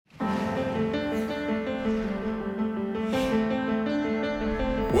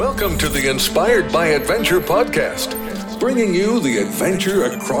Welcome to the Inspired by Adventure podcast, bringing you the adventure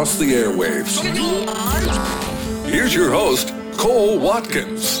across the airwaves. Here's your host, Cole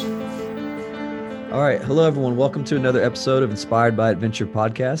Watkins. All right. Hello, everyone. Welcome to another episode of Inspired by Adventure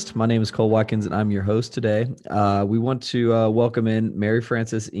podcast. My name is Cole Watkins, and I'm your host today. We want to welcome in Mary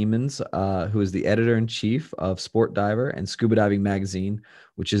Frances Emmons, who is the editor-in-chief of Sport Diver and Scuba Diving Magazine,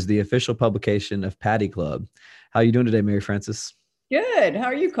 which is the official publication of PADI Club. How are you doing today, Mary Frances? Good. How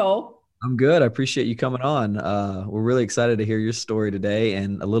are you, Cole? I'm good. I appreciate you coming on. We're really excited to hear your story today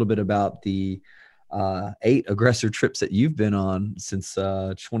and a little bit about the 8 aggressor trips that you've been on since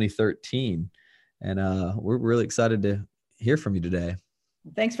 2013. And we're really excited to hear from you today.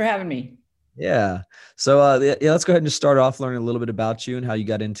 Thanks for having me. Yeah. So let's go ahead and just start off learning a little bit about you and how you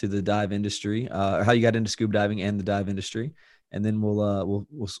got into the dive industry, or how you got into scuba diving and the dive industry. And then we'll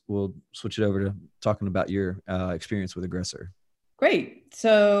switch it over to talking about your experience with Aggressor. Great.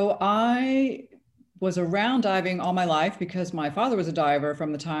 So I was around diving all my life because my father was a diver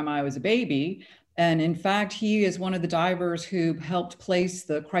from the time I was a baby. And in fact, he is one of the divers who helped place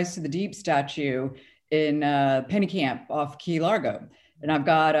the Christ of the Deep statue in Penny Camp off Key Largo. And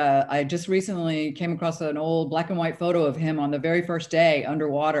I just recently came across an old black and white photo of him on the very first day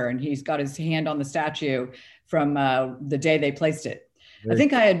underwater, and he's got his hand on the statue from the day they placed it. I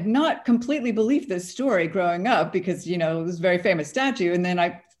think I had not completely believed this story growing up because, it was a very famous statue. And then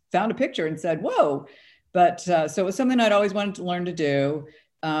I found a picture and said, whoa. But so it was something I'd always wanted to learn to do.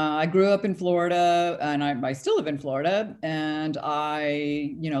 I grew up in Florida, and I still live in Florida, and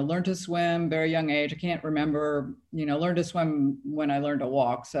I, learned to swim very young age. I can't remember, learned to swim when I learned to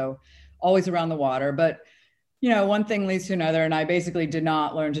walk. So always around the water. But, one thing leads to another, and I basically did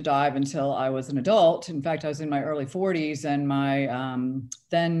not learn to dive until I was an adult. In fact, I was in my early 40s, and my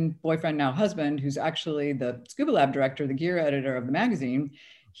then boyfriend, now husband, who's actually the Scuba Lab director, the gear editor of the magazine,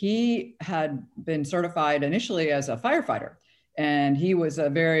 he had been certified initially as a firefighter. And he was a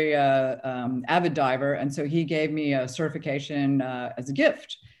very avid diver. And so he gave me a certification as a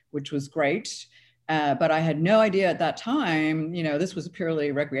gift, which was great. But I had no idea at that time, this was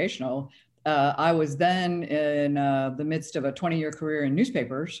purely recreational. I was then in the midst of a 20-year career in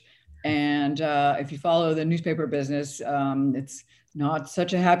newspapers. And if you follow the newspaper business, it's not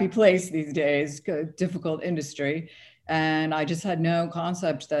such a happy place these days, difficult industry. And I just had no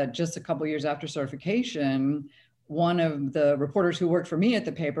concept that just a couple of years after certification, one of the reporters who worked for me at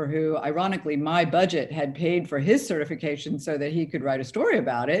the paper, who ironically my budget had paid for his certification so that he could write a story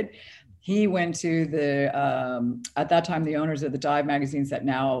about it, he went to at that time, the owners of the dive magazines that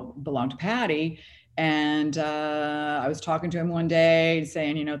now belong to PADI. And I was talking to him one day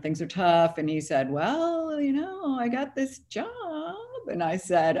saying, things are tough. And he said, well, I got this job. And I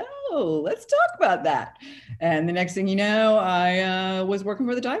said, oh, let's talk about that. And the next thing you know, I was working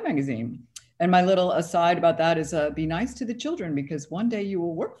for the dive magazine. And my little aside about that is be nice to the children because one day you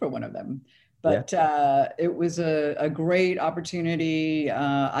will work for one of them. But it was a great opportunity.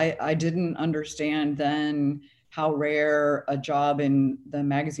 I didn't understand then how rare a job in the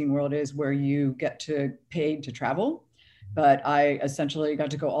magazine world is where you get paid to travel. But I essentially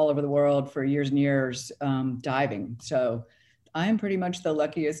got to go all over the world for years and years diving. So I am pretty much the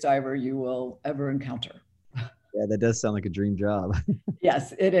luckiest diver you will ever encounter. Yeah, that does sound like a dream job.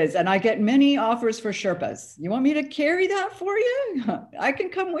 Yes, it is. And I get many offers for Sherpas. You want me to carry that for you? I can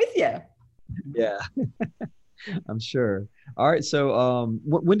come with you. Yeah, I'm sure. All right. So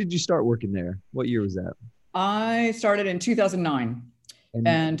when did you start working there? What year was that? I started in 2009.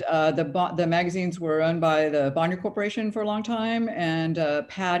 And the magazines were owned by the Bonnier Corporation for a long time. And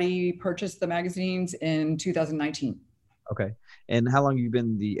PADI purchased the magazines in 2019. Okay. And how long have you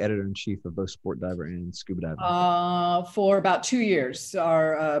been the editor-in-chief of both Sport Diver and Scuba Diving? For about 2 years.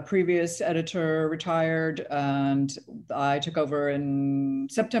 Our previous editor retired, and I took over in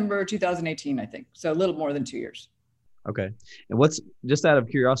September 2018, I think. So a little more than 2 years. Okay. And just out of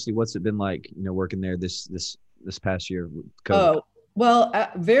curiosity, what's it been like, working there this past year with COVID? Oh, well,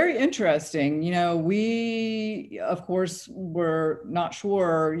 very interesting. We, of course, were not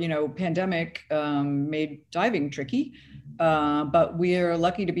sure, pandemic made diving tricky. But we are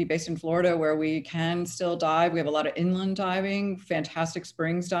lucky to be based in Florida where we can still dive. We have a lot of inland diving, fantastic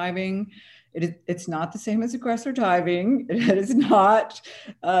springs diving. It's not the same as aggressor diving. It is not.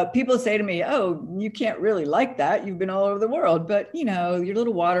 People say to me, oh, you can't really like that. You've been all over the world. But, your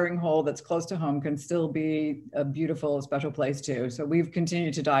little watering hole that's close to home can still be a beautiful, special place too. So we've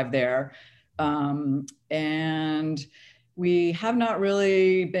continued to dive there. And we have not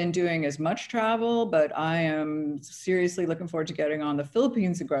really been doing as much travel, but I am seriously looking forward to getting on the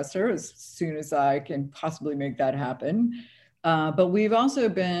Philippines Aggressor as soon as I can possibly make that happen. But we've also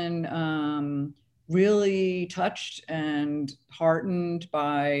been really touched and heartened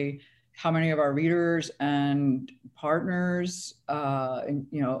by how many of our readers and partners, and,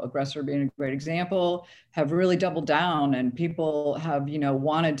 Aggressor being a great example, have really doubled down, and people have,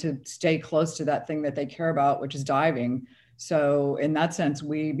 wanted to stay close to that thing that they care about, which is diving. So in that sense,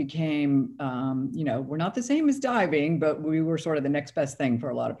 we became, we're not the same as diving, but we were sort of the next best thing for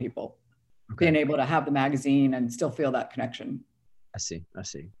a lot of people, being able to have the magazine and still feel that connection. I see.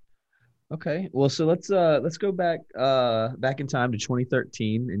 Okay. Well, so let's go back in time to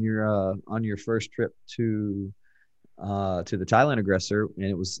 2013, and you're on your first trip to the Thailand Aggressor, and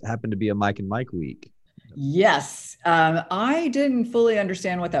it happened to be a Mike and Mike week. Yes. I didn't fully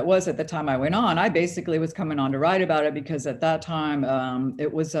understand what that was at the time I went on. I basically was coming on to write about it because at that time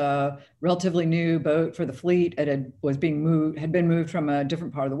it was a relatively new boat for the fleet. It had been moved from a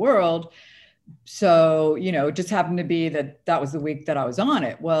different part of the world. So, it just happened to be that was the week that I was on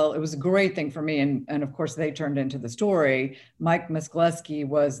it. Well, it was a great thing for me. And of course, they turned into the story. Mike Myskaleski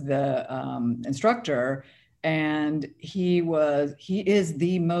was the instructor, and he is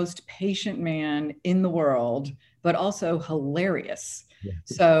the most patient man in the world, but also hilarious. Yeah.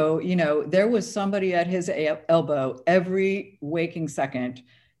 So, there was somebody at his elbow every waking second,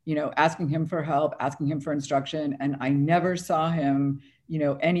 asking him for help, asking him for instruction. And I never saw him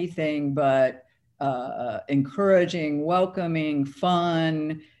anything but encouraging, welcoming,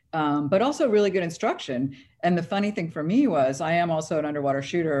 fun, but also really good instruction. And the funny thing for me was I am also an underwater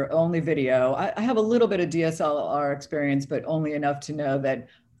shooter, only video. I have a little bit of DSLR experience, but only enough to know that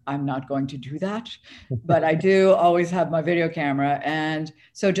I'm not going to do that. But I do always have my video camera. And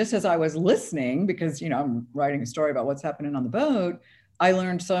so just as I was listening, because, I'm writing a story about what's happening on the boat, I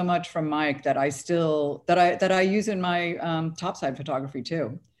learned so much from Mike that I use in my topside photography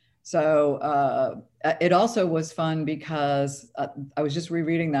too. So it also was fun because I was just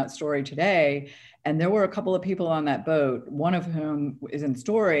rereading that story today, and there were a couple of people on that boat, one of whom is in the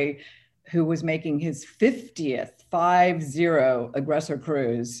story, who was making his 50th Aggressor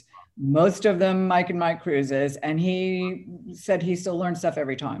cruise, most of them Mike and Mike cruises, and he said he still learns stuff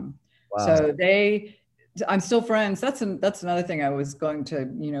every time. Wow. So I'm still friends. That's another thing I was going to,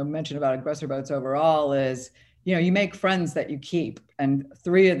 mention about Aggressor boats overall is, you make friends that you keep. And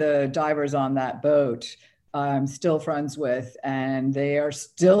 3 of the divers on that boat I'm still friends with, and they are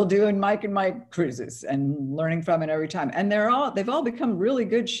still doing Mike and Mike cruises and learning from it every time. And they've all become really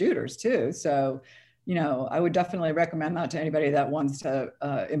good shooters too. So, I would definitely recommend that to anybody that wants to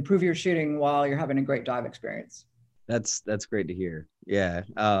improve your shooting while you're having a great dive experience. That's great to hear. Yeah.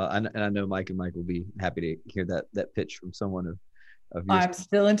 And I know Mike and Mike will be happy to hear that pitch from someone of yours. I'm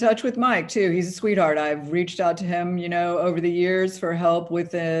still in touch with Mike too. He's a sweetheart. I've reached out to him, over the years for help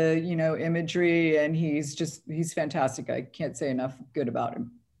with the, imagery, and he's fantastic. I can't say enough good about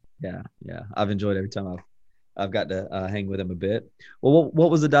him. Yeah. Yeah. I've enjoyed every time I've got to hang with him a bit. Well,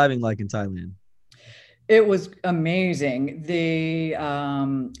 what was the diving like in Thailand? It was amazing. The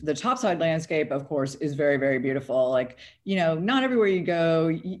topside landscape, of course, is very, very beautiful. Like, not everywhere you go,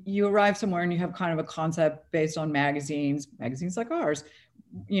 you arrive somewhere and you have kind of a concept based on magazines like ours,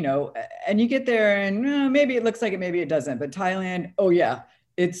 and you get there and maybe it looks like it, maybe it doesn't. But Thailand, oh yeah,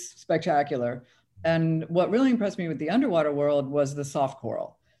 it's spectacular. And what really impressed me with the underwater world was the soft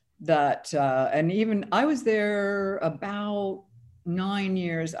coral. And even I was there about 9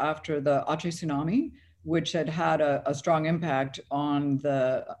 years after the Aceh tsunami, which had a strong impact on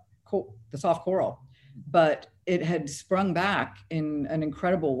the soft coral, but it had sprung back in an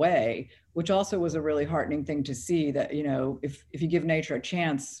incredible way, which also was a really heartening thing to see that, if you give nature a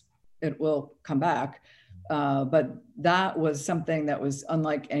chance, it will come back. But that was something that was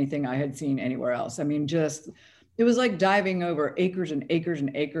unlike anything I had seen anywhere else. I mean, it was like diving over acres and acres and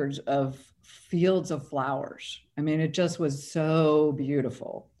acres of fields of flowers. I mean, it just was so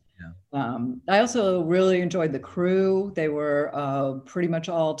beautiful. Yeah. I also really enjoyed the crew. They were pretty much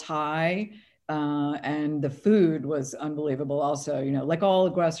all Thai, and the food was unbelievable. Also, like all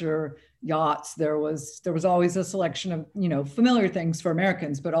Aggressor yachts, there was always a selection of familiar things for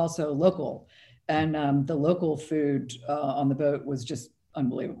Americans, but also local. And the local food on the boat was just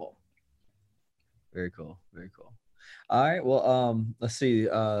unbelievable. Very cool. Very cool. All right. Well, let's see.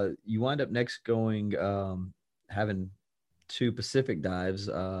 You wind up next going having 2 Pacific dives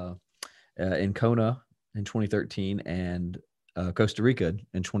in Kona in 2013 and Costa Rica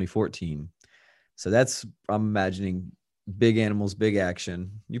in 2014. So that's, I'm imagining, big animals, big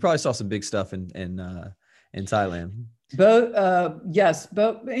action. You probably saw some big stuff in Thailand. Yes,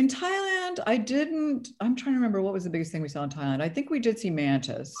 but in Thailand, I'm trying to remember what was the biggest thing we saw in Thailand. I think we did see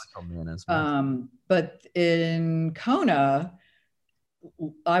mantas. Oh man, But in Kona,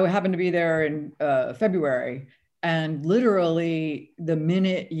 I happened to be there in February, and literally the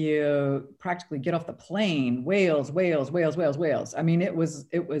minute you practically get off the plane, whales, whales, whales, whales, whales. I mean, it was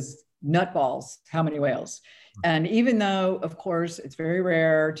nutballs, how many whales. And even though, of course, it's very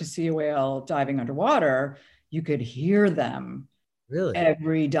rare to see a whale diving underwater, you could hear them really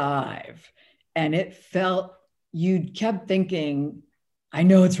every dive. And it felt, you kept thinking, I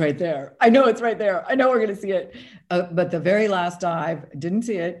know it's right there. I know it's right there. I know we're going to see it. But the very last dive, didn't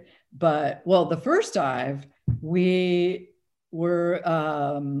see it. But well, the first dive, we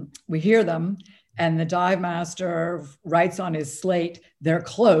hear them, and the dive master writes on his slate, they're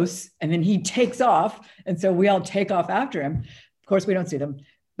close, and then he takes off. And so we all take off after him. Of course, we don't see them,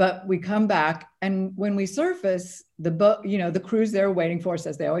 but we come back. And when we surface, the boat, the crew's there waiting for us,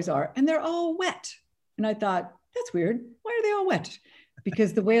 as they always are, and they're all wet. And I thought, that's weird. Why are they all wet?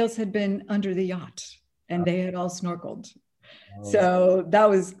 Because the whales had been under the yacht and they had all snorkeled. So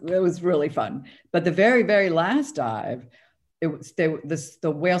it was really fun. But the very, very last dive,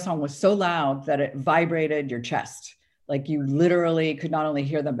 the whale song was so loud that it vibrated your chest. Like you literally could not only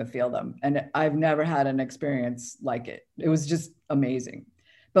hear them, but feel them. And I've never had an experience like it. It was just amazing.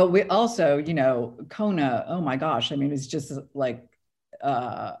 But we also, Kona, oh my gosh. I mean, it's just like,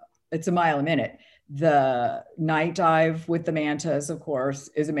 it's a mile a minute. The night dive with the mantas, of course,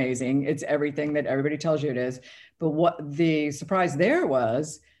 is amazing. It's everything that everybody tells you it is. But what the surprise there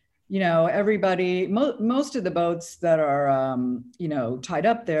was, everybody, most of the boats that are, tied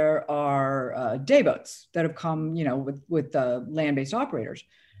up there are day boats that have come, with the land-based operators.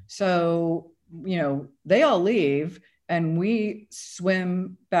 So, they all leave and we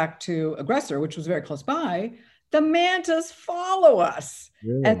swim back to Aggressor, which was very close by. The mantas follow us.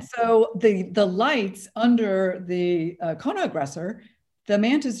 Really? And so the lights under the Kona Aggressor, the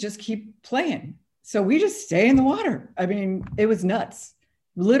mantas just keep playing. So we just stay in the water. I mean, it was nuts.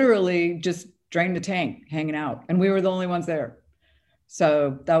 Literally just drained the tank, hanging out. And we were the only ones there.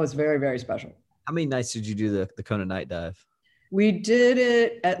 So that was very, very special. How many nights did you do the Kona night dive? We did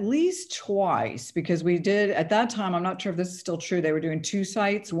it at least twice, because we did, at that time, I'm not sure if this is still true, they were doing 2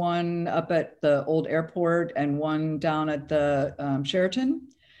 sites, one up at the old airport and one down at the Sheraton.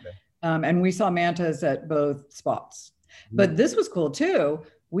 Okay. And we saw mantas at both spots. Mm-hmm. But this was cool too.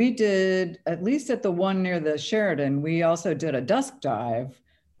 We did, at least at the one near the Sheraton, we also did a dusk dive,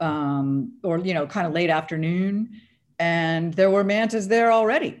 or, kind of late afternoon. And there were mantas there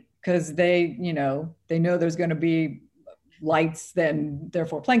already, because they know there's going to be lights, then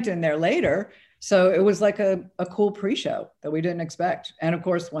therefore plankton there later. So it was like a cool pre-show that we didn't expect. And of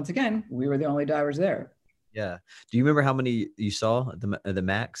course, once again, we were the only divers there. Yeah. Do you remember how many you saw at the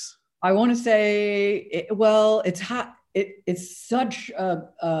max? I want to say, it's hot. It's such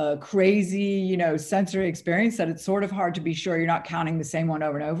a crazy, sensory experience that it's sort of hard to be sure you're not counting the same one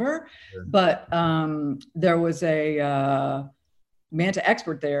over and over. Sure. But there was a manta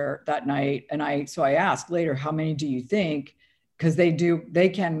expert there that night. And I asked later, how many do you think? Because they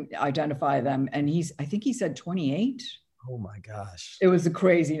can identify them. And I think he said 28. Oh my gosh. It was a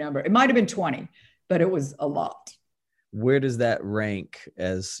crazy number. It might've been 20, but it was a lot. Where does that rank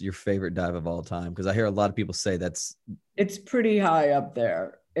as your favorite dive of all time? Because I hear a lot of people say it's pretty high up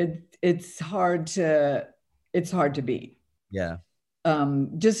there. It's hard to beat. Yeah.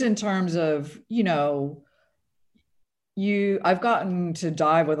 Just in terms of, I've gotten to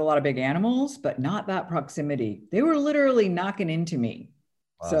dive with a lot of big animals, but not that proximity. They were literally knocking into me.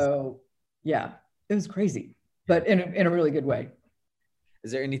 Wow. So yeah, it was crazy, but in a really good way.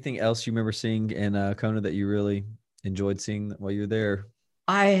 Is there anything else you remember seeing in Kona that you really enjoyed seeing while you were there?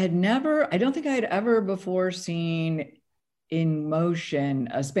 I don't think I had ever before seen in motion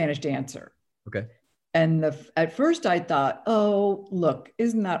a Spanish dancer. Okay. And at first I thought, oh, look,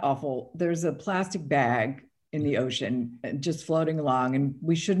 isn't that awful? There's a plastic bag in the ocean just floating along, and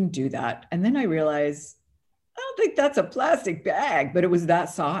we shouldn't do that. And then I realized, I don't think that's a plastic bag, but it was that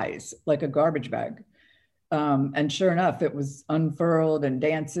size, like a garbage bag. And sure enough, it was unfurled and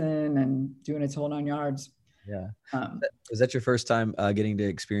dancing and doing its whole 9 yards. Yeah. Was that your first time getting to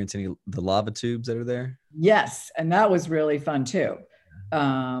experience the lava tubes that are there? Yes. And that was really fun too.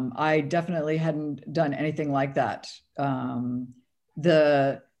 I definitely hadn't done anything like that.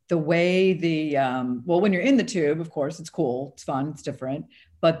 The way when you're in the tube, of course, it's cool, it's fun, it's different.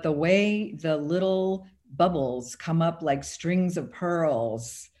 But the way the little bubbles come up like strings of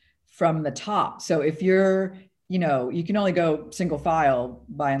pearls from the top. So if you're, you can only go single file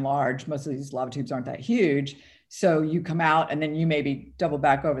by and large. Most of these lava tubes aren't that huge. So you come out and then you maybe double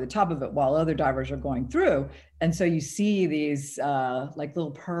back over the top of it while other divers are going through. And so you see these like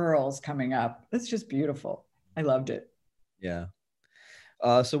little pearls coming up. It's just beautiful. I loved it. Yeah.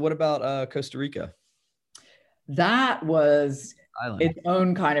 So what about Costa Rica? That was Island. its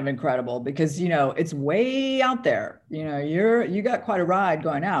own kind of incredible because, you know, it's way out there. You know, you got quite a ride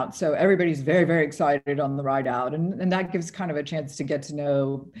going out. So everybody's very, very excited on the ride out. And that gives kind of a chance to get to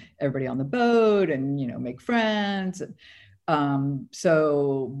know everybody on the boat and, you know, make friends.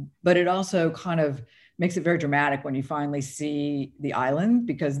 But it also kind of makes it very dramatic when you finally see the island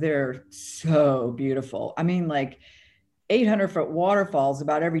because they're so beautiful. I mean, like 800-foot waterfalls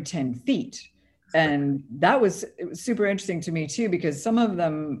about every 10 feet. And it was super interesting to me too, because some of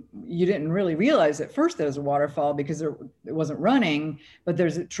them you didn't really realize at first there was a waterfall because it wasn't running, but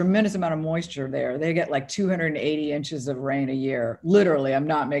there's a tremendous amount of moisture there. They get like 280 inches of rain a year. Literally, I'm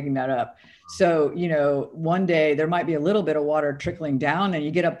not making that up. So, you know, one day there might be a little bit of water trickling down and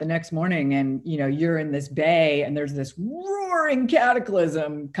you get up the next morning and, you know, you're in this bay and there's this roaring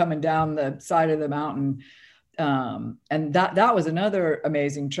cataclysm coming down the side of the mountain. And that was another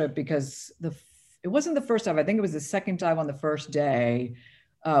amazing trip because it wasn't the first dive. I think it was the second dive on the first day.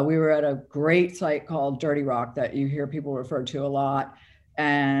 We were at a great site called Dirty Rock that you hear people refer to a lot.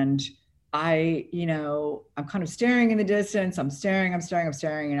 And I'm kind of staring in the distance. I'm staring.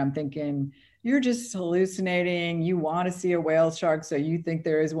 And I'm thinking, you're just hallucinating. You want to see a whale shark. So you think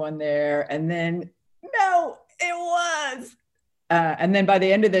there is one there. And then, no, it was. And then by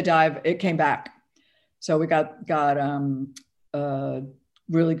the end of the dive, it came back. So we got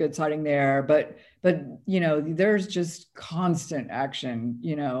really good sighting there, but you know, there's just constant action,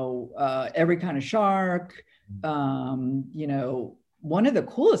 you know, every kind of shark. You know, one of the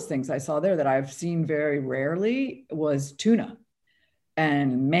coolest things I saw there that I've seen very rarely was tuna.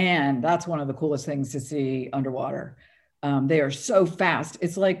 And man, that's one of the coolest things to see underwater. They are so fast.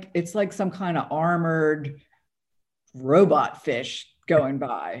 It's like some kind of armored robot fish going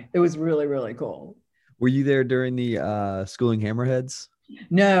by. It was really, really cool. Were you there during the schooling hammerheads?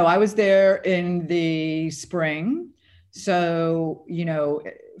 No, I was there in the spring. So, you know,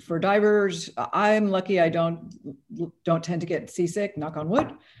 for divers, I'm lucky I don't tend to get seasick, knock on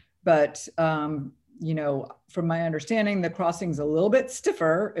wood. But, you know, from my understanding, the crossing's a little bit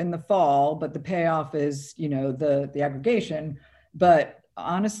stiffer in the fall, but the payoff is, you know, the aggregation. But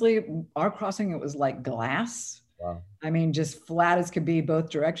honestly, our crossing, it was like glass. Wow. I mean, just flat as could be both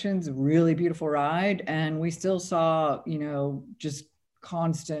directions, really beautiful ride. And we still saw, you know, just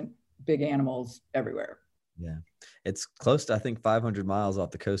constant big animals everywhere. Yeah. It's close to, I think, 500 miles off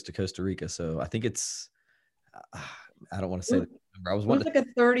the coast of Costa Rica. So I think it's, I don't want to say the number. It was like a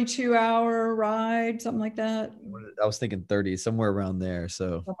 32-hour ride, something like that. I was thinking 30, somewhere around there.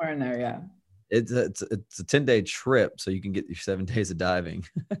 So somewhere in there, yeah. It's a 10-day trip, so you can get your 7 days of diving,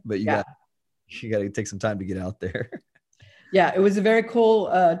 but you got to take some time to get out there. Yeah, it was a very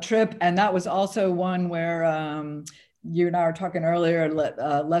cool trip. And that was also one where you and I were talking earlier,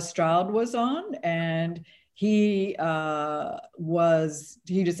 Les Stroud was on, and he just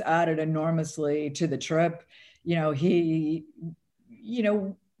added enormously to the trip. You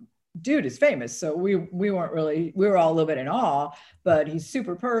know, dude is famous. So we were all a little bit in awe, but he's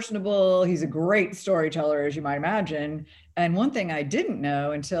super personable. He's a great storyteller, as you might imagine. And one thing I didn't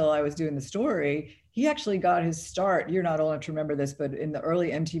know until I was doing the story, he actually got his start. You're not old enough to remember this, but in the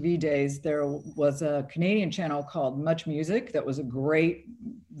early MTV days, there was a Canadian channel called Much Music that was a great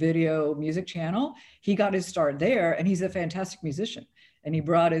video music channel. He got his start there, and he's a fantastic musician. And he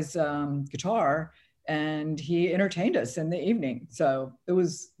brought his guitar, and he entertained us in the evening. So it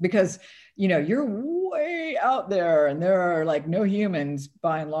was because, you know, you're way out there and there are like no humans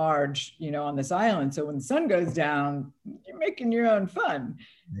by and large, you know, on this island. So when the sun goes down, you're making your own fun.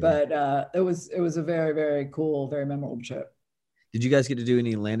 Yeah. But it was a very, very cool, very memorable trip. Did you guys get to do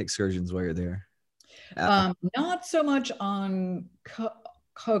any land excursions while you're there? Not so much on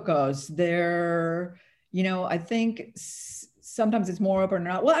Cocos. There, you know, I think sometimes it's more open or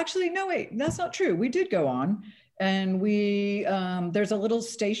not. Well, actually, no, wait, that's not true. We did go on, and we there's a little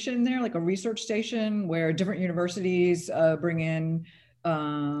station there, like a research station, where different universities bring in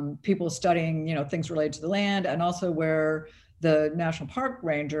people studying, you know, things related to the land, and also where the national park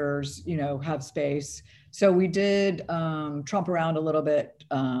rangers, you know, have space. So we did tromp around a little bit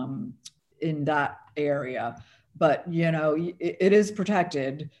in that area, but you know, it is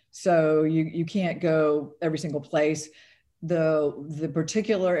protected, so you can't go every single place. The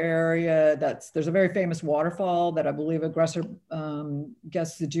particular area there's a very famous waterfall that I believe aggressor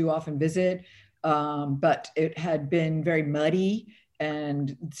guests do often visit, but it had been very muddy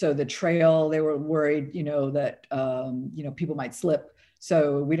And so the trail, they were worried, that, people might slip.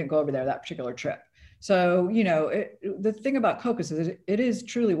 So we didn't go over there that particular trip. So, the thing about Cocos is it is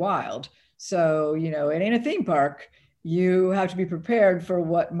truly wild. So, it ain't a theme park. You have to be prepared for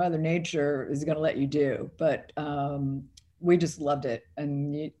what Mother Nature is going to let you do. But we just loved it.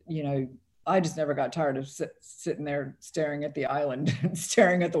 And, I just never got tired of sitting there staring at the island and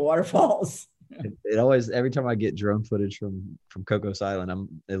staring at the waterfalls. It always, every time I get drone footage from Cocos Island,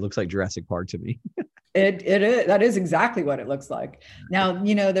 it looks like Jurassic Park to me. It is. That is exactly what it looks like. Now,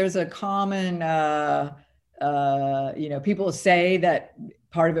 there's a common, people say that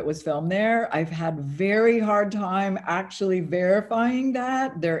part of it was filmed there. I've had very hard time actually verifying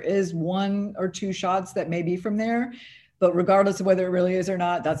that. There is 1 or 2 shots that may be from there, but regardless of whether it really is or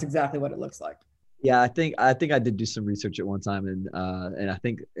not, that's exactly what it looks like. Yeah, I think I did do some research at one time, and I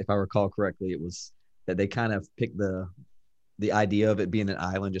think if I recall correctly, it was that they kind of picked the idea of it being an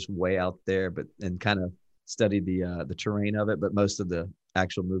island just way out there, and kind of studied the terrain of it. But most of the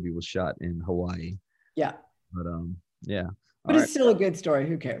actual movie was shot in Hawaii. Yeah. But yeah. But it's still a good story.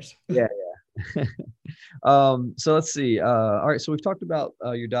 Who cares? Yeah. So let's see. All right. So we've talked about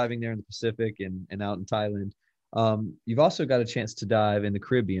your diving there in the Pacific and out in Thailand. You've also got a chance to dive in the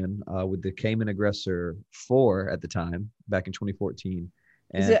Caribbean with the Cayman Aggressor 4 at the time, back in 2014.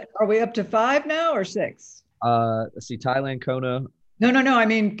 And, are we up to 5 now or 6? Let's see, Thailand, Kona. No. I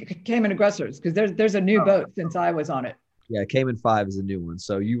mean Cayman Aggressors, because there's a new boat since I was on it. Yeah, Cayman 5 is a new one.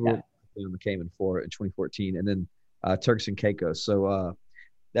 So you were on the Cayman 4 in 2014, and then Turks and Caicos. So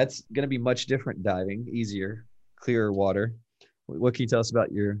that's going to be much different diving, easier, clearer water. What can you tell us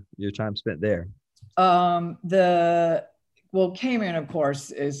about your time spent there? Cayman, of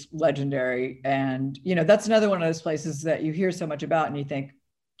course, is legendary. And, that's another one of those places that you hear so much about and you think,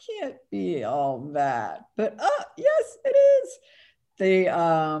 can't be all that. But yes, it is.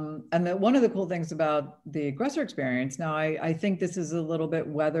 One of the cool things about the Aggressor experience, now I think this is a little bit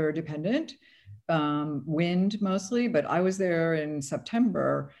weather dependent, wind mostly, but I was there in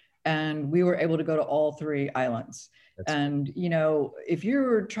September and we were able to go to all 3 islands. And, if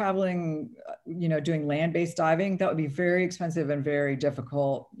you're traveling, doing land-based diving, that would be very expensive and very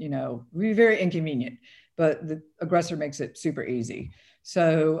difficult, be very inconvenient, but the Aggressor makes it super easy.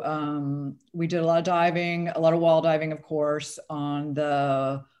 So we did a lot of diving, a lot of wall diving, of course, on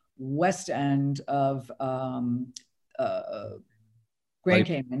the west end of Grand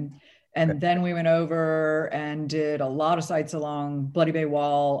Cayman. And then we went over and did a lot of sites along Bloody Bay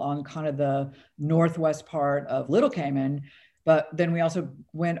Wall on kind of the northwest part of Little Cayman. But then we also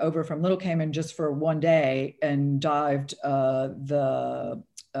went over from Little Cayman just for one day and dived the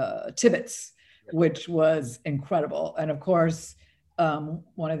Tibbets, which was incredible. And of course,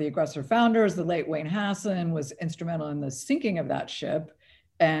 one of the Aggressor founders, the late Wayne Hassan, was instrumental in the sinking of that ship.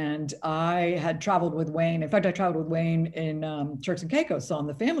 And I had traveled with Wayne. In fact, I traveled with Wayne in Turks and Caicos on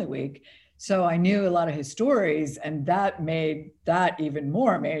the Family Week. So I knew a lot of his stories, and that made that even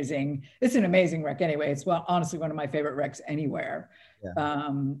more amazing. It's an amazing wreck anyway. It's honestly one of my favorite wrecks anywhere.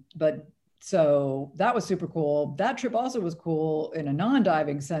 Yeah. So that was super cool. That trip also was cool in a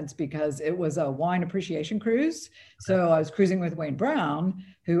non-diving sense because it was a wine appreciation cruise. So I was cruising with Wayne Brown,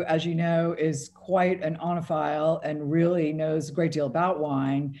 who, as you know, is quite an onophile and really knows a great deal about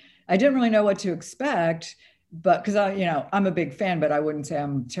wine. I didn't really know what to expect, but because I'm a big fan, but I wouldn't say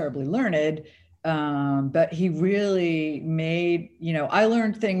I'm terribly learned. But he really made, I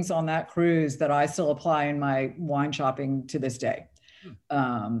learned things on that cruise that I still apply in my wine shopping to this day.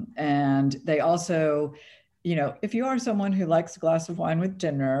 And they also, if you are someone who likes a glass of wine with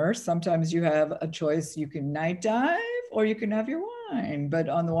dinner, sometimes you have a choice. You can night dive or you can have your wine. But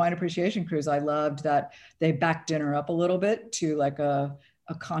on the wine appreciation cruise, I loved that they backed dinner up a little bit to like a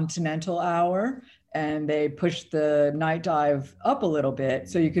continental hour, and they pushed the night dive up a little bit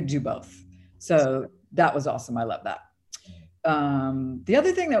so you could do both. So that was awesome. I love that. The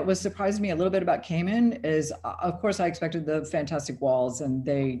other thing that was surprised me a little bit about Cayman is, of course, I expected the fantastic walls, and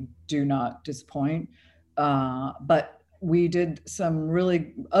they do not disappoint. But we did some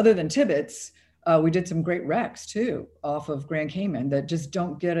really, other than Tibbets, we did some great wrecks too off of Grand Cayman that just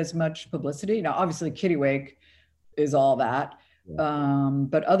don't get as much publicity. Now, obviously, Kittiwake is all that,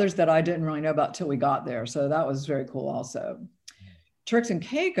 but others that I didn't really know about till we got there. So that was very cool also. Turks and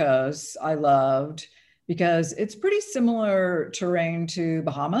Caicos, I loved, because it's pretty similar terrain to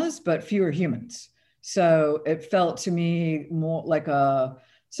Bahamas, but fewer humans. So it felt to me more like a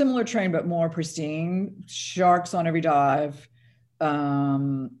similar terrain, but more pristine, sharks on every dive.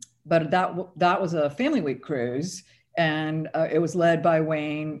 But that was a Family Week cruise. And it was led by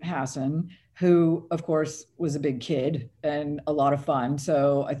Wayne Hassan, who, of course, was a big kid and a lot of fun.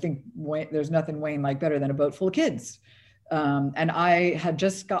 So I think there's nothing Wayne like better than a boat full of kids. And I had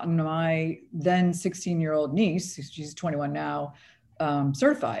just gotten my then 16-year-old niece, she's 21 now,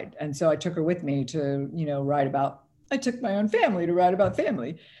 certified. And so I took her with me to, I took my own family to write about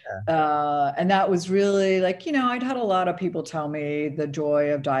family. Yeah. And that was really like, I'd had a lot of people tell me the joy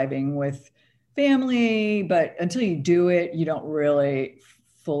of diving with family, but until you do it, you don't really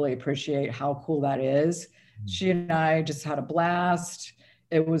fully appreciate how cool that is. Mm-hmm. She and I just had a blast.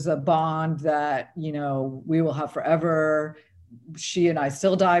 It was a bond that, we will have forever. She and I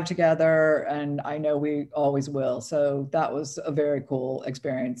still dive together, and I know we always will. So that was a very cool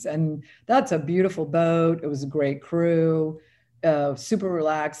experience. And that's a beautiful boat. It was a great crew, super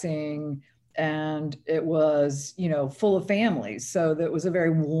relaxing. And it was, full of families. So that was a very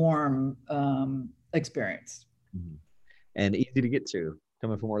warm experience. Mm-hmm. And easy to get to,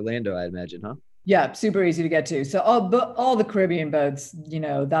 coming from Orlando, I imagine, huh? Yeah, super easy to get to. So all the Caribbean boats,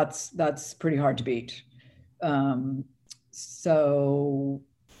 that's pretty hard to beat. So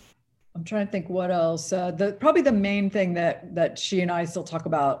I'm trying to think what else. Probably the main thing that she and I still talk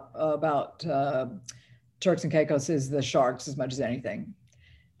about Turks and Caicos is the sharks as much as anything.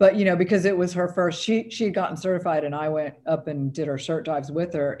 But, because it was her first, she had gotten certified, and I went up and did her cert dives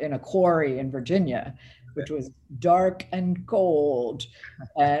with her in a quarry in Virginia, which was dark and cold.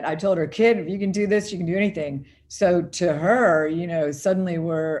 And I told her, kid, if you can do this, you can do anything. So to her, suddenly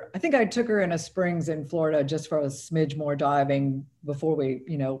I think I took her in a springs in Florida just for a smidge more diving before we,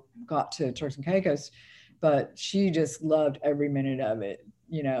 got to Turks and Caicos. But she just loved every minute of it.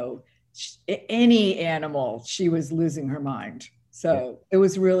 Any animal, she was losing her mind. So it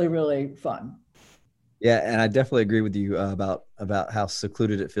was really, really fun. Yeah, and I definitely agree with you about how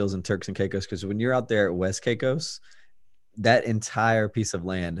secluded it feels in Turks and Caicos, because when you're out there at West Caicos, that entire piece of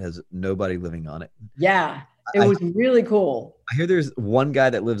land has nobody living on it. Yeah, it was really cool. I hear there's one guy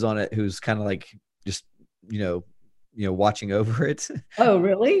that lives on it who's kind of like just watching over it. Oh,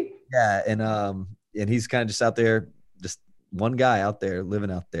 really? Yeah, and he's kind of just out there, just one guy out there living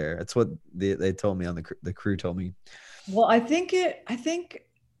out there. That's what they told me on the crew told me. Well, I think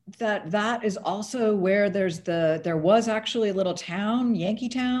that is also where there was actually a little town,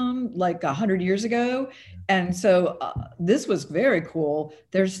 Yankeetown, like 100 years ago. And so this was very cool.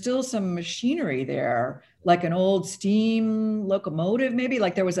 There's still some machinery there, like an old steam locomotive, maybe.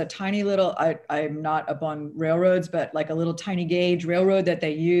 Like there was a tiny little, I'm not up on railroads, but like a little tiny gauge railroad that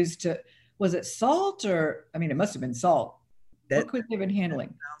they used was it salt it must have been salt. What could they have been handling?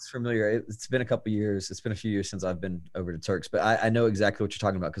 Sounds familiar. It's been a couple of years. It's been a few years since I've been over to Turks, but I know exactly what you're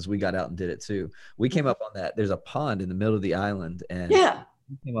talking about because we got out and did it too. We came up on that. There's a pond in the middle of the island, and we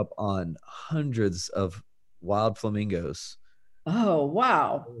came up on hundreds of wild flamingos. Oh,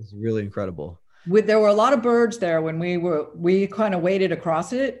 wow. It was really incredible. There were a lot of birds there when we kind of waded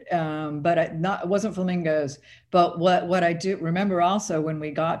across it, but it wasn't flamingos. But what I do remember also when we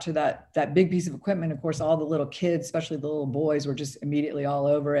got to that big piece of equipment, of course, all the little kids, especially the little boys, were just immediately all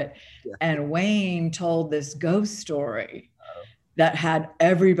over it. Yeah. And Wayne told this ghost story that had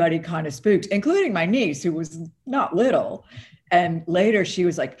everybody kind of spooked, including my niece, who was not little. And later she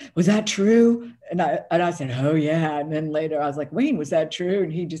was like, "Was that true?" And I said, "Oh yeah." And then later I was like, "Wayne, was that true?"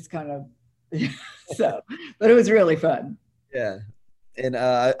 And he just kind of. But it was really fun. Yeah. And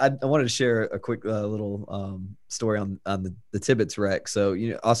I wanted to share a quick little story on the Tibbets wreck. So,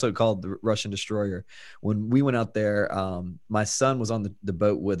 also called the Russian Destroyer. When we went out there, my son was on the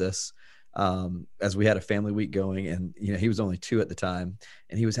boat with us as we had a family week going. And, he was only 2 at the time,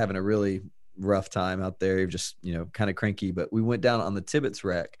 and he was having a really rough time out there. He was just, kind of cranky. But we went down on the Tibbets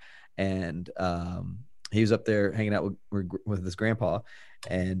wreck, and he was up there hanging out with his grandpa.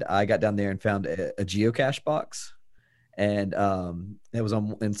 And I got down there and found a geocache box, and it was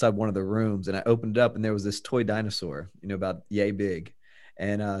inside one of the rooms. And I opened it up, and there was this toy dinosaur, about yay big.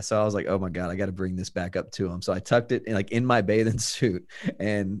 And so I was like, "Oh my God, I got to bring this back up to him." So I tucked it in my bathing suit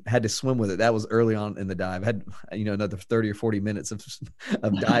and had to swim with it. That was early on in the dive. I had another 30 or 40 minutes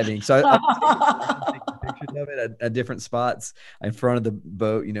of diving. So I taking pictures of it at different spots in front of the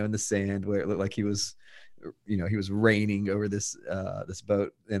boat, in the sand where it looked like he was. He was raining over this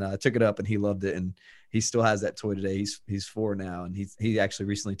boat, and I took it up, and he loved it, and he still has that toy today. He's 4 now, and he actually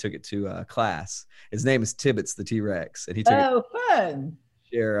recently took it to class. His name is Tibbets the T-Rex, and he took it fun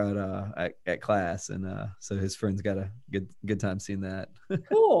share at class, and so his friends got a good time seeing that.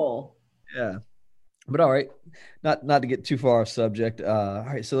 Cool. Yeah. But all right, not to get too far off subject. All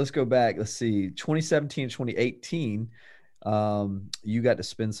right, so let's go back. Let's see, 2017, 2018. you got to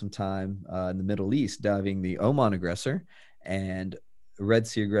spend some time in the Middle East diving the Oman Aggressor and Red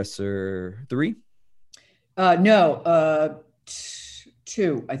Sea Aggressor 3. No,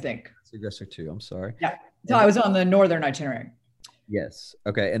 2, I think. Red Sea Aggressor 2. I'm sorry. Yeah. So I was on the northern itinerary. Yes.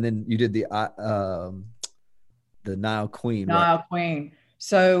 Okay. And then you did the Nile Queen. Nile right? Queen.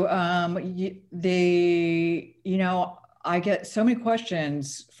 So I get so many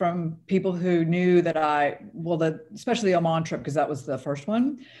questions from people who knew that especially the Oman trip, because that was the first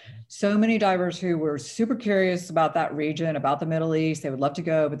one. So many divers who were super curious about that region, about the Middle East. They would love to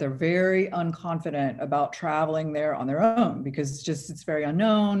go, but they're very unconfident about traveling there on their own because it's very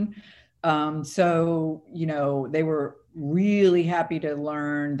unknown. So, they were really happy to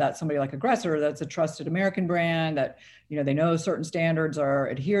learn that somebody like Aggressor, that's a trusted American brand, that, they know certain standards are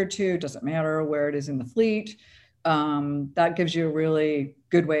adhered to, doesn't matter where it is in the fleet. That gives you a really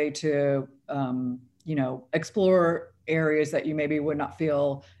good way to, explore areas that you maybe would not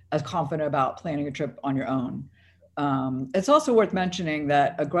feel as confident about planning a trip on your own. It's also worth mentioning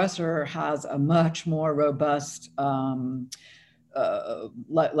that Aggressor has a much more robust,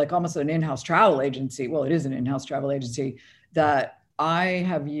 like almost an in-house travel agency. Well, it is an in-house travel agency that I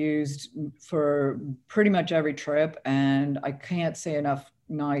have used for pretty much every trip. And I can't say enough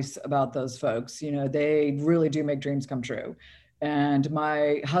nice about those folks. They really do make dreams come true. And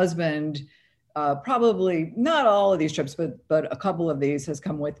my husband, probably not all of these trips, but a couple of these has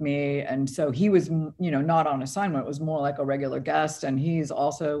come with me. And so he was, not on assignment. It was more like a regular guest. And he's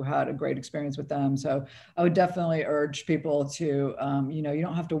also had a great experience with them. So I would definitely urge people to, you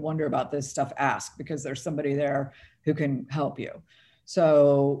don't have to wonder about this stuff, ask, because there's somebody there who can help you.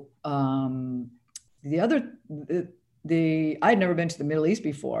 So I'd never been to the Middle East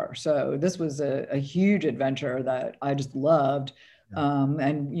before. So this was a huge adventure that I just loved.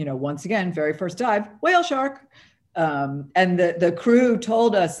 And, once again, very first dive, whale shark. And the crew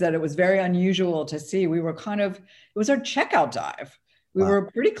told us that it was very unusual to see. We were it was our checkout dive. We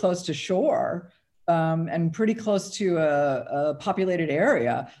were pretty close to shore, and pretty close to a populated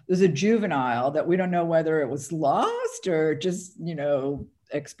area. There's a juvenile that we don't know whether it was lost or just,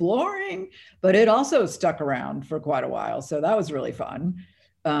 exploring, but it also stuck around for quite a while. So that was really fun.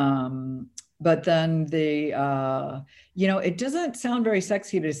 But then it doesn't sound very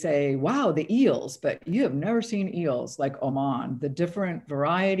sexy to say, wow, the eels, but you have never seen eels like Oman. The different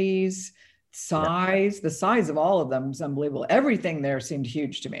varieties, the size of all of them is unbelievable. Everything there seemed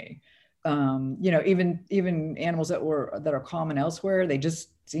huge to me. Even animals that are common elsewhere, they just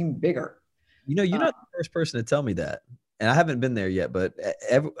seem bigger. You're not the first person to tell me that. And I haven't been there yet, but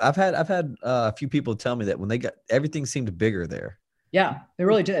I've had a few people tell me that when everything seemed bigger there. Yeah, they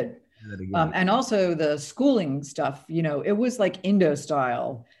really did. And also the schooling stuff, it was like Indo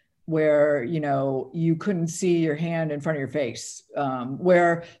style, where, you couldn't see your hand in front of your face,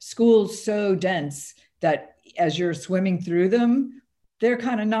 where school's so dense that as you're swimming through them, they're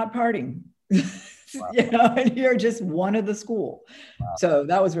kind of not parting. Wow. And you're just one of the school. Wow. So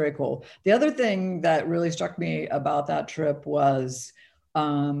that was very cool. The other thing that really struck me about that trip was,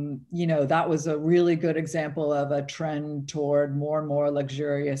 that was a really good example of a trend toward more and more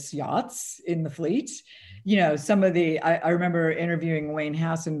luxurious yachts in the fleet. Some of I remember interviewing Wayne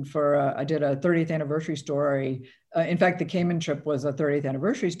Hassan I did a 30th anniversary story. In fact, the Cayman trip was a 30th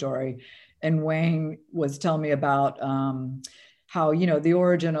anniversary story. And Wayne was telling me about, how, the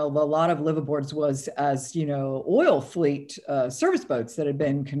origin of a lot of liveaboards was as, oil fleet service boats that had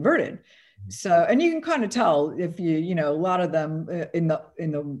been converted. So, and you can kind of tell if a lot of them in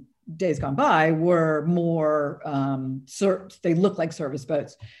the days gone by were more, they look like service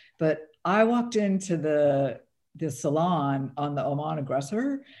boats. But I walked into the salon on the Oman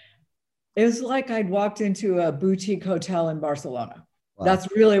Aggressor. It was like I'd walked into a boutique hotel in Barcelona. Wow. That's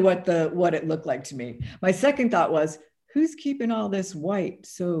really what it looked like to me. My second thought was, who's keeping all this white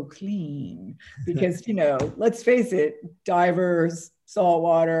so clean? Because, let's face it, divers,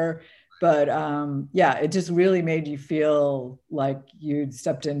 saltwater, but it just really made you feel like you'd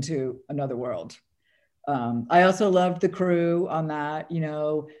stepped into another world. I also loved the crew on that.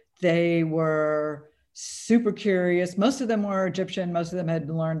 They were super curious. Most of them were Egyptian. Most of them had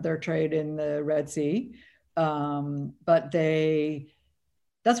learned their trade in the Red Sea. But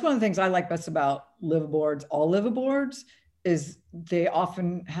that's one of the things I like best about liveaboards, all liveaboards, is they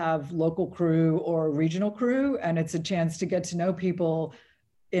often have local crew or regional crew, and it's a chance to get to know people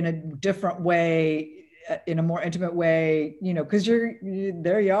in a different way, in a more intimate way, because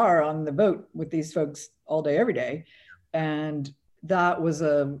there you are on the boat with these folks all day, every day. And that's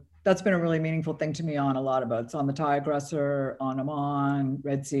been a really meaningful thing to me on a lot of boats, on the Thai Aggressor, on Oman,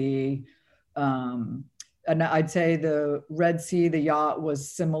 Red Sea. And I'd say the Red Sea, the yacht was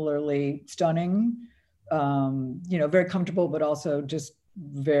similarly stunning, very comfortable, but also just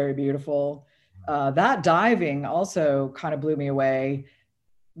very beautiful. That diving also kind of blew me away.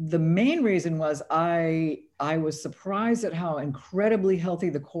 The main reason was I was surprised at how incredibly healthy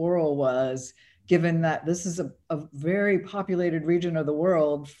the coral was, given that this is a very populated region of the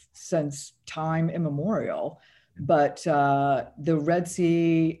world since time immemorial. But the Red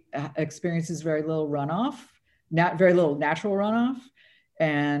Sea experiences very little runoff, very little natural runoff,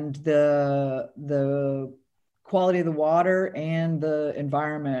 and the quality of the water and the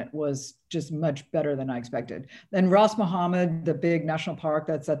environment was just much better than I expected. And Ras Mohammed, the big national park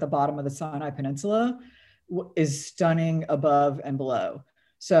that's at the bottom of the Sinai Peninsula, is stunning above and below.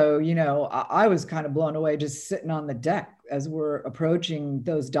 So, I was kind of blown away just sitting on the deck as we're approaching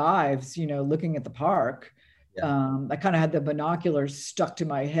those dives, looking at the park. Yeah. I kind of had the binoculars stuck to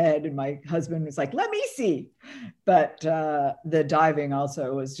my head, and my husband was like, let me see. But the diving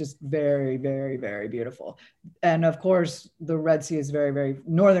also was just very, very, very beautiful. And of course, the Red Sea is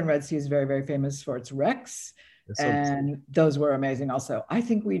northern Red Sea is very, very famous for its wrecks. And those were amazing also. I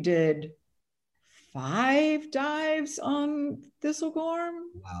think we did 5 dives on Thistlegorm.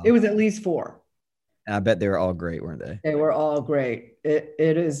 Wow. It was at least 4. And I bet they were all great, weren't they? They were all great. It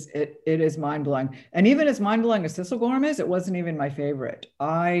is mind-blowing. And even as mind-blowing as Thistlegorm is, it wasn't even my favorite.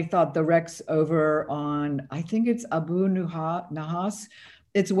 I thought the wrecks over on, I think it's Abu Nahas.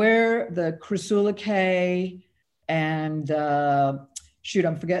 It's where the Chrysula Cay and I'm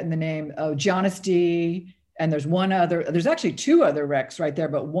forgetting the name, Giannisty, and there's actually 2 other wrecks right there,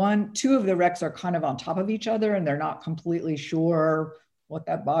 but 2 of the wrecks are kind of on top of each other, and they're not completely sure what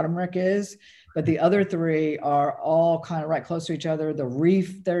that bottom wreck is. But the other 3 are all kind of right close to each other. The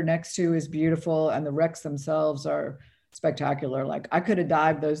reef they're next to is beautiful, and the wrecks themselves are spectacular. Like, I could have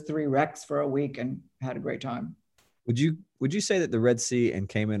dived those 3 wrecks for a week and had a great time. Would you say that the Red Sea and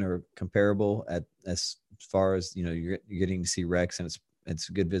Cayman are comparable as far as, you're getting to see wrecks and it's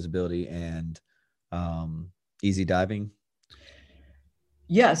good visibility and easy diving?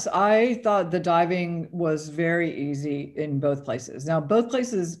 Yes, I thought the diving was very easy in both places. Now, both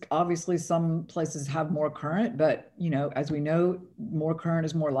places, obviously some places have more current, but, as we know, more current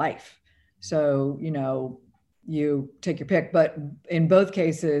is more life. So, you take your pick. But in both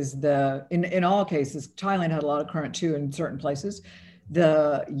cases, in all cases, Thailand had a lot of current too in certain places.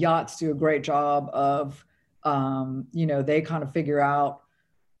 The yachts do a great job of, they kind of figure out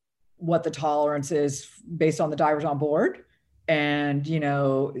what the tolerance is based on the divers on board. And,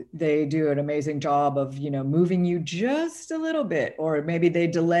 they do an amazing job of, moving you just a little bit, or maybe they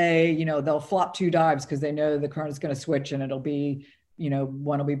delay, they'll flop 2 dives because they know the current is going to switch, and it'll be,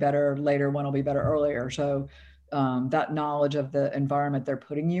 one will be better later, one will be better earlier. So that knowledge of the environment they're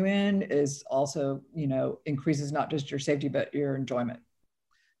putting you in is also, increases not just your safety, but your enjoyment.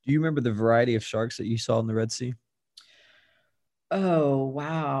 Do you remember the variety of sharks that you saw in the Red Sea? Oh,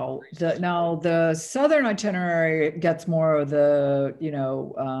 wow. Now the southern itinerary gets more of the,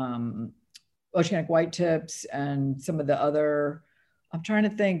 oceanic white tips and some of the other, I'm trying to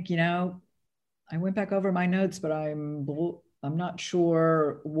think, I went back over my notes, but I'm not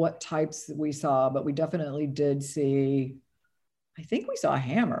sure what types we saw, but we definitely did see, I think we saw a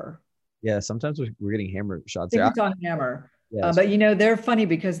hammer. Yeah. Sometimes we're getting hammer shots. I think we saw a hammer, but they're funny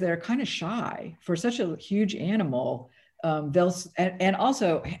because they're kind of shy for such a huge animal. And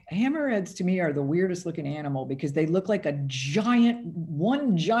also hammerheads to me are the weirdest looking animal because they look like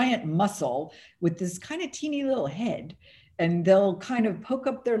one giant muscle with this kind of teeny little head, and they'll kind of poke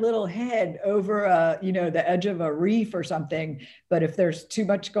up their little head over the edge of a reef or something. But if there's too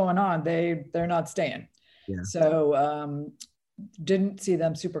much going on, they're not staying. Yeah. So didn't see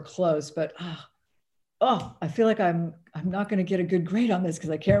them super close, but I feel like I'm not going to get a good grade on this because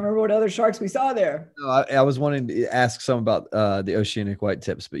I can't remember what other sharks we saw there. No, I was wanting to ask some about the oceanic white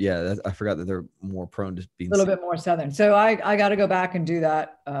tips, but yeah, I forgot that they're more prone to being a little bit more southern. So I got to go back and do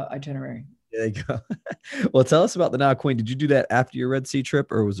that itinerary. There you go. Well, tell us about the Nile Queen. Did you do that after your Red Sea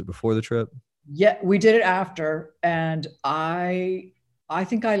trip, or was it before the trip? Yeah, we did it after, and I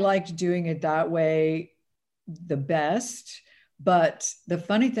think I liked doing it that way the best. But the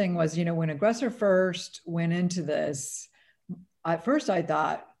funny thing was, when Aggressor first went into this, at first I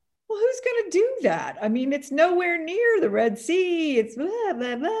thought, well, who's going to do that? I mean, it's nowhere near the Red Sea. It's blah,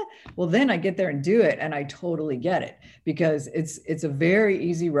 blah, blah. Well, then I get there and do it, and I totally get it because it's a very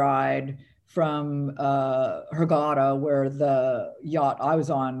easy ride from Hurghada, where the yacht I was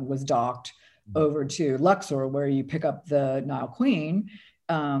on was docked, over to Luxor, where you pick up the Nile Queen.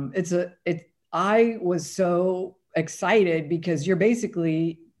 I was so excited because you're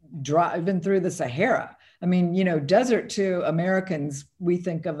basically driving through the Sahara. I mean, desert to Americans, we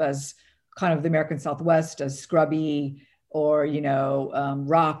think of as kind of the American Southwest as scrubby or,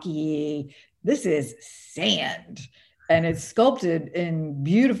 rocky. This is sand, and it's sculpted in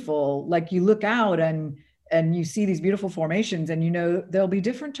beautiful, like you look out and you see these beautiful formations, and they'll be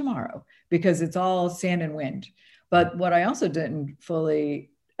different tomorrow because it's all sand and wind. But what I also didn't fully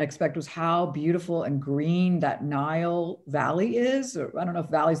expect was how beautiful and green that Nile Valley is. Or I don't know if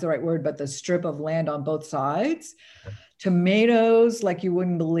valley is the right word, but the strip of land on both sides. Tomatoes like you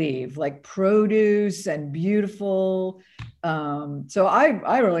wouldn't believe, like produce and beautiful. So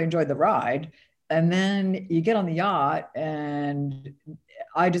I really enjoyed the ride. And then you get on the yacht, and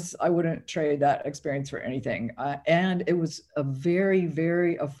I wouldn't trade that experience for anything. And it was a very,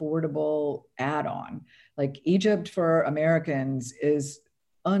 very affordable add-on. Like Egypt for Americans is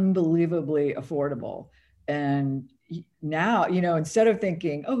unbelievably affordable. And now, instead of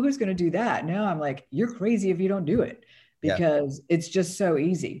thinking, oh, who's going to do that? Now I'm like, you're crazy if you don't do it, because it's just so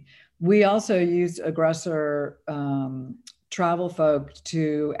easy. We also used Aggressor travel folk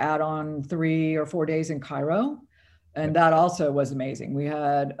to add on 3 or 4 days in Cairo. And that also was amazing. We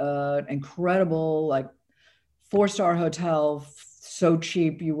had an incredible, like 4-star hotel, so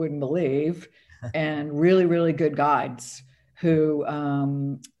cheap you wouldn't believe, and really, really good guides who,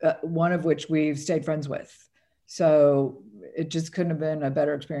 one of which we've stayed friends with. So it just couldn't have been a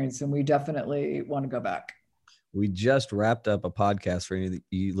better experience, and we definitely want to go back. We just wrapped up a podcast for any of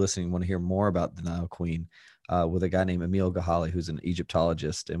you listening want to hear more about the Nile Queen with a guy named Emil Gahali, who's an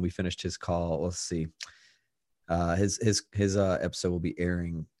Egyptologist, and we finished his call. Let's see. His episode will be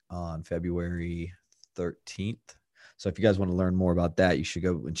airing on February 13th. So if you guys want to learn more about that, you should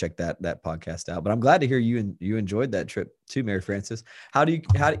go and check that podcast out. But I'm glad to hear you enjoyed that trip too, Mary Frances. How do you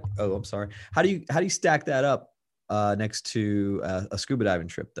stack that up next to a scuba diving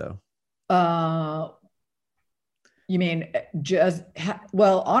trip though? You mean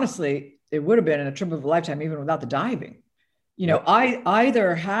well, honestly, it would have been a trip of a lifetime even without the diving.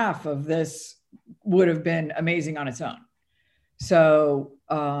 Either half of this would have been amazing on its own. So,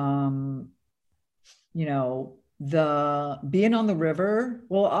 the being on the river,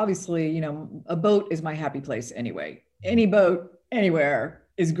 well, obviously, a boat is my happy place anyway. Any boat anywhere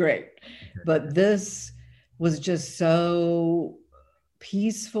is great. But this was just so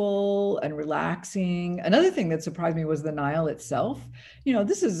peaceful and relaxing. Another thing that surprised me was the Nile itself.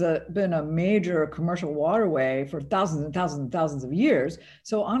 This has been a major commercial waterway for thousands and thousands and thousands of years.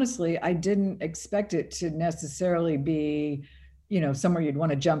 So honestly, I didn't expect it to necessarily be, somewhere you'd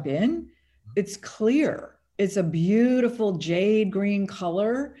want to jump in. It's clear. It's a beautiful jade green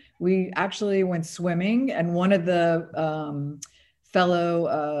color. We actually went swimming, and one of the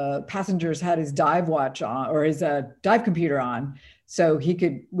fellow passengers had his dive watch on, or his dive computer on. So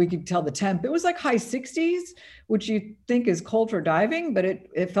we could tell the temp. It was like high 60s, which you think is cold for diving, but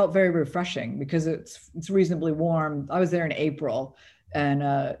it felt very refreshing because it's reasonably warm. I was there in April, and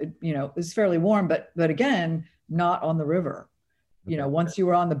it was fairly warm, but again, not on the river. Once you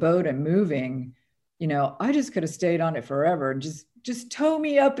were on the boat and moving, I just could have stayed on it forever. Just tow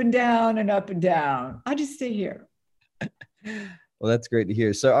me up and down and up and down. I just stay here. Well, that's great to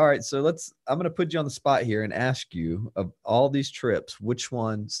hear. So, all right. So I'm going to put you on the spot here and ask you, of all these trips, which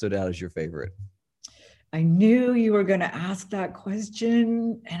one stood out as your favorite? I knew you were going to ask that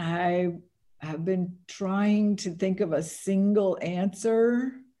question, and I have been trying to think of a single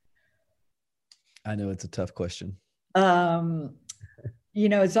answer. I know it's a tough question.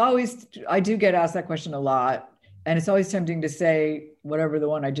 It's always, I do get asked that question a lot, and it's always tempting to say whatever the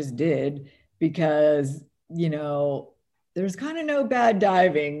one I just did, because, there's kind of no bad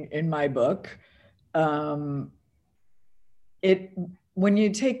diving in my book. When you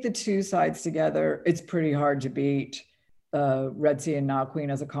take the two sides together, it's pretty hard to beat Red Sea and Nile Queen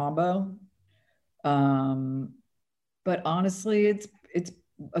as a combo. But honestly, it's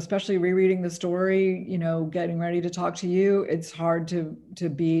especially rereading the story, getting ready to talk to you, it's hard to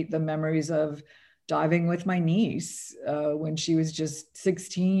beat the memories of diving with my niece when she was just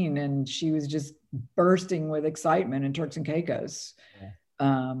 16 and she was just bursting with excitement in Turks and Caicos.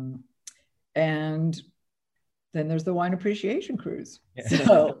 Yeah. And then there's the wine appreciation cruise. Yeah.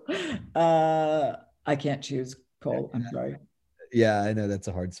 So I can't choose, Cole. I'm sorry. Yeah, I know that's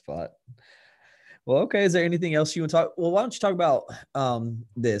a hard spot. Well, okay. Is there anything else you want to talk? Well, why don't you talk about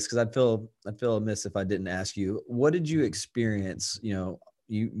this? Because I'd feel amiss if I didn't ask you. What did you experience? You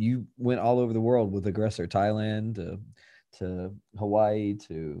went all over the world with Aggressor, Thailand to Hawaii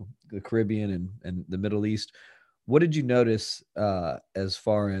to the Caribbean and the Middle East. What did you notice as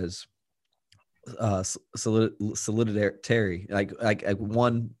far as solidarity, like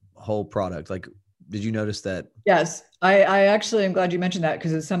one whole product? Like, Did you notice that? Yes, I actually am glad you mentioned that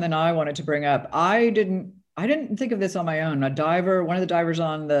because it's something I wanted to bring up. I didn't think of this on my own. One of the divers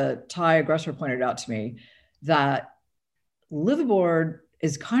on the Thai aggressor pointed out to me that liveaboard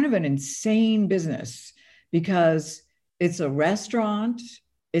is kind of an insane business because it's a restaurant,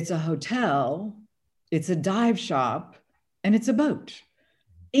 it's a hotel, it's a dive shop, and it's a boat.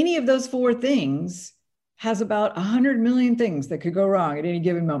 Any of those four things has about 100 million things that could go wrong at any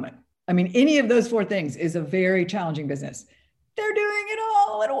given moment. I mean, any of those four things is a very challenging business. They're doing it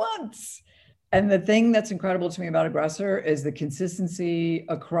all at once. And the thing that's incredible to me about Aggressor is the consistency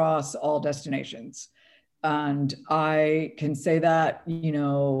across all destinations. And I can say that,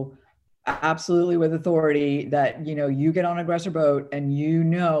 absolutely with authority that, you get on an Aggressor boat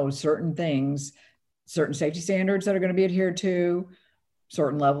and certain things, certain safety standards that are going to be adhered to,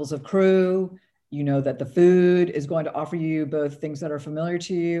 certain levels of crew, that the food is going to offer you both things that are familiar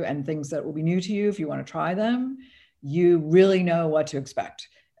to you and things that will be new to you if you want to try them. You really know what to expect.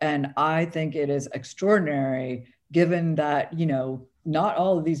 And I think it is extraordinary given that, not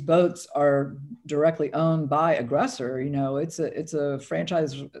all of these boats are directly owned by Aggressor. It's a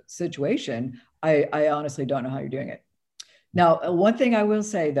franchise situation. I honestly don't know how you're doing it. Now, one thing I will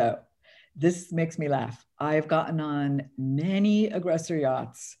say though, this makes me laugh. I've gotten on many Aggressor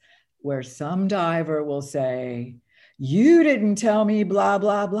yachts where some diver will say, "You didn't tell me blah,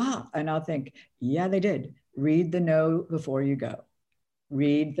 blah, blah." And I'll think, yeah, they did. Read the know before you go.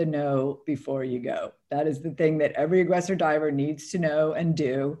 Read the know before you go. That is the thing that every Aggressor diver needs to know and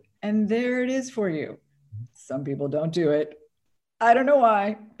do. And there it is for you. Some people don't do it. I don't know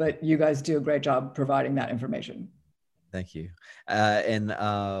why, but you guys do a great job providing that information. Thank you.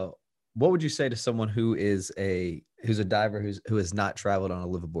 What would you say to someone who's a diver who has not traveled on a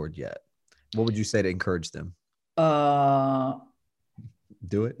liveaboard yet? What would you say to encourage them?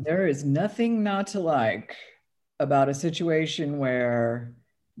 Do it. There is nothing not to like about a situation where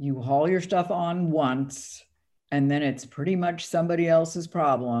you haul your stuff on once and then it's pretty much somebody else's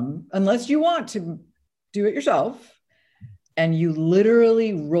problem, unless you want to do it yourself. And you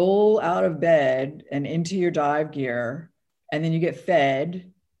literally roll out of bed and into your dive gear, and then you get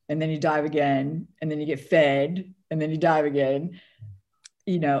fed, and then you dive again, and then you get fed, and then you dive again.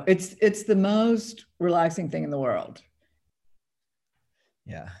 It's the most relaxing thing in the world.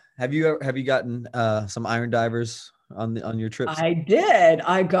 Yeah. Have you gotten some iron divers on your trips? I did.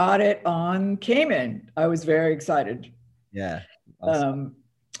 I got it on Cayman. I was very excited. Yeah. Awesome.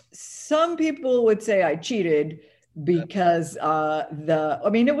 Some people would say I cheated because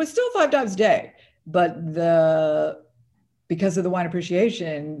it was still 5 dives a day, but because of the wine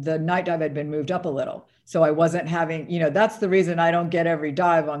appreciation, the night dive had been moved up a little. So I wasn't having, that's the reason I don't get every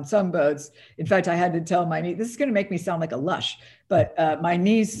dive on some boats. In fact, I had to tell my niece, this is going to make me sound like a lush, but my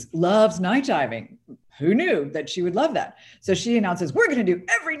niece loves night diving. Who knew that she would love that? So she announces, we're going to do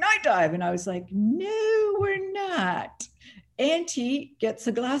every night dive. And I was like, no, we're not. Auntie gets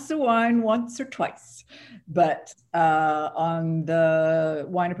a glass of wine once or twice. But on the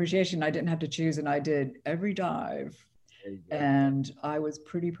wine appreciation, I didn't have to choose, and I did every dive. And I was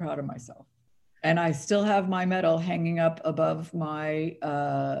pretty proud of myself. And I still have my medal hanging up above my,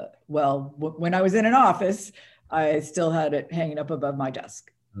 when I was in an office, I still had it hanging up above my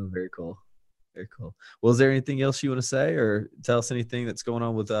desk. Oh, very cool. Very cool. Well, is there anything else you want to say or tell us anything that's going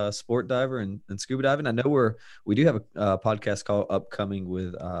on with Sport Diver and scuba diving? I know we do have a podcast call upcoming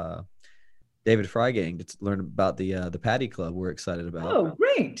with David Freigang to learn about the Paddy Club we're excited about. Oh,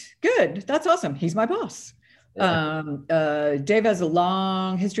 great. Good. That's awesome. He's my boss. Yeah. Dave has a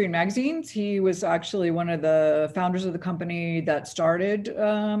long history in magazines. He was actually one of the founders of the company that started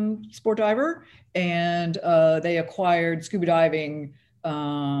Sport Diver, and they acquired scuba diving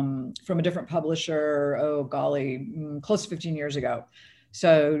from a different publisher, close to 15 years ago.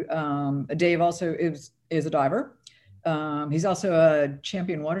 So Dave also is a diver. He's also a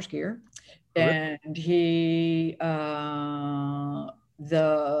champion water skier. And he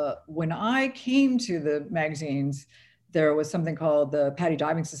when I came to the magazines, there was something called the Paddy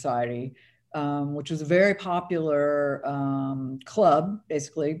Diving Society, which was a very popular club,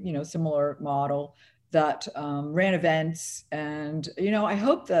 basically, similar model that ran events. And, I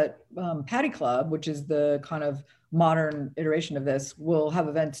hope that Paddy Club, which is the kind of modern iteration of this, will have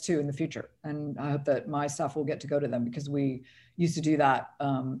events too in the future. And I hope that my staff will get to go to them because we used to do that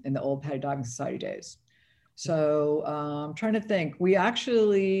in the old Paddy Diving Society days. So I'm trying to think. We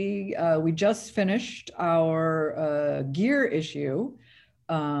actually, we just finished our gear issue.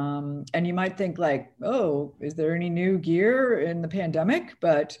 And you might think like, oh, is there any new gear in the pandemic?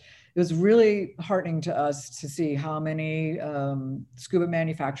 But it was really heartening to us to see how many scuba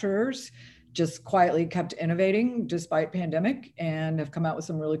manufacturers just quietly kept innovating despite pandemic and have come out with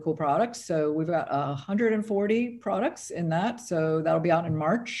some really cool products. So we've got 140 products in that. So that'll be out in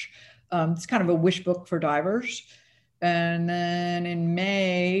March. It's kind of a wish book for divers. And then in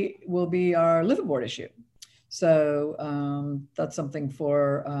May will be our liveaboard issue. So that's something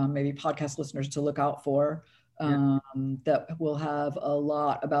for maybe podcast listeners to look out for. That will have a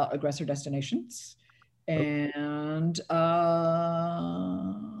lot about aggressor destinations. And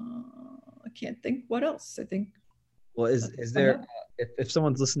I can't think what else. I think. Well, is there, if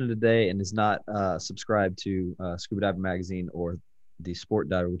someone's listening today and is not subscribed to Scuba Diver Magazine or the Sport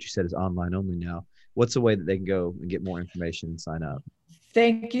Diver, which you said is online only now, what's a way that they can go and get more information and sign up?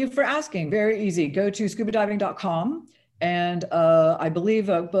 Thank you for asking. Very easy. Go to scubadiving.com. And I believe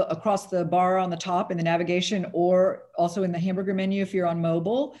across the bar on the top in the navigation, or also in the hamburger menu if you're on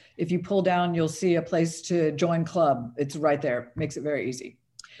mobile, if you pull down, you'll see a place to join club. It's right there. Makes it very easy.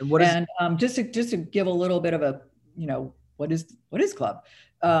 And just to give a little bit of a, what is club?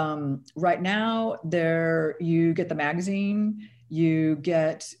 Right now, there you get the magazine. You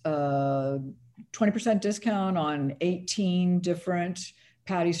get 20% discount on 18 different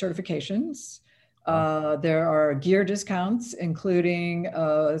PADI certifications. There are gear discounts, including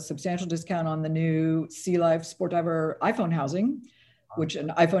a substantial discount on the new Sea Life Sport Diver iPhone housing, which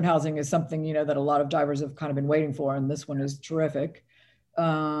an iPhone housing is something, that a lot of divers have kind of been waiting for. And this one is terrific.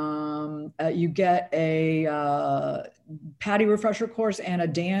 You get a PADI refresher course and a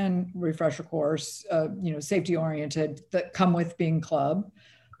DAN refresher course, safety oriented, that come with being club.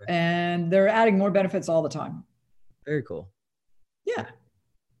 Okay. And they're adding more benefits all the time. Very cool. Yeah.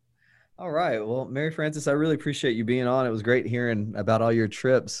 All right. Well, Mary Frances, I really appreciate you being on. It was great hearing about all your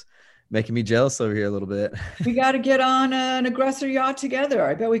trips, making me jealous over here a little bit. We got to get on an aggressor yacht together.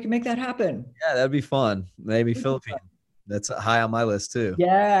 I bet we can make that happen. Yeah, that'd be fun. Maybe Philippines. That's high on my list too.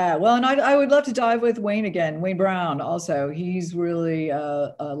 Yeah. Well, and I would love to dive with Wayne again. Wayne Brown also. He's really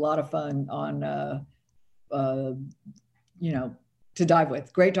a lot of fun on, to dive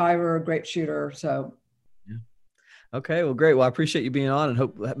with. Great diver, great shooter. So. Okay, well, great. Well, I appreciate you being on, and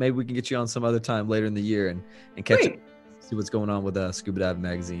hope maybe we can get you on some other time later in the year and catch up, see what's going on with Scuba Diving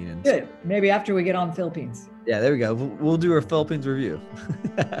Magazine. And good. Maybe after we get on the Philippines. Yeah, there we go. We'll do our Philippines review.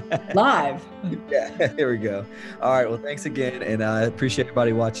 Live. Yeah, there we go. All right. Well, thanks again, and I appreciate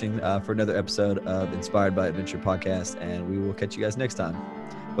everybody watching for another episode of Inspired by Adventure podcast, and we will catch you guys next time.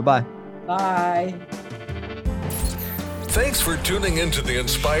 Bye-bye. Bye. Thanks for tuning into the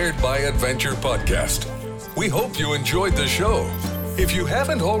Inspired by Adventure podcast. We hope you enjoyed the show. If you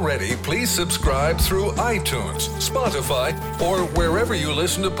haven't already, please subscribe through iTunes, Spotify, or wherever you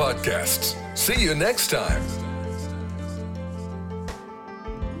listen to podcasts. See you next time.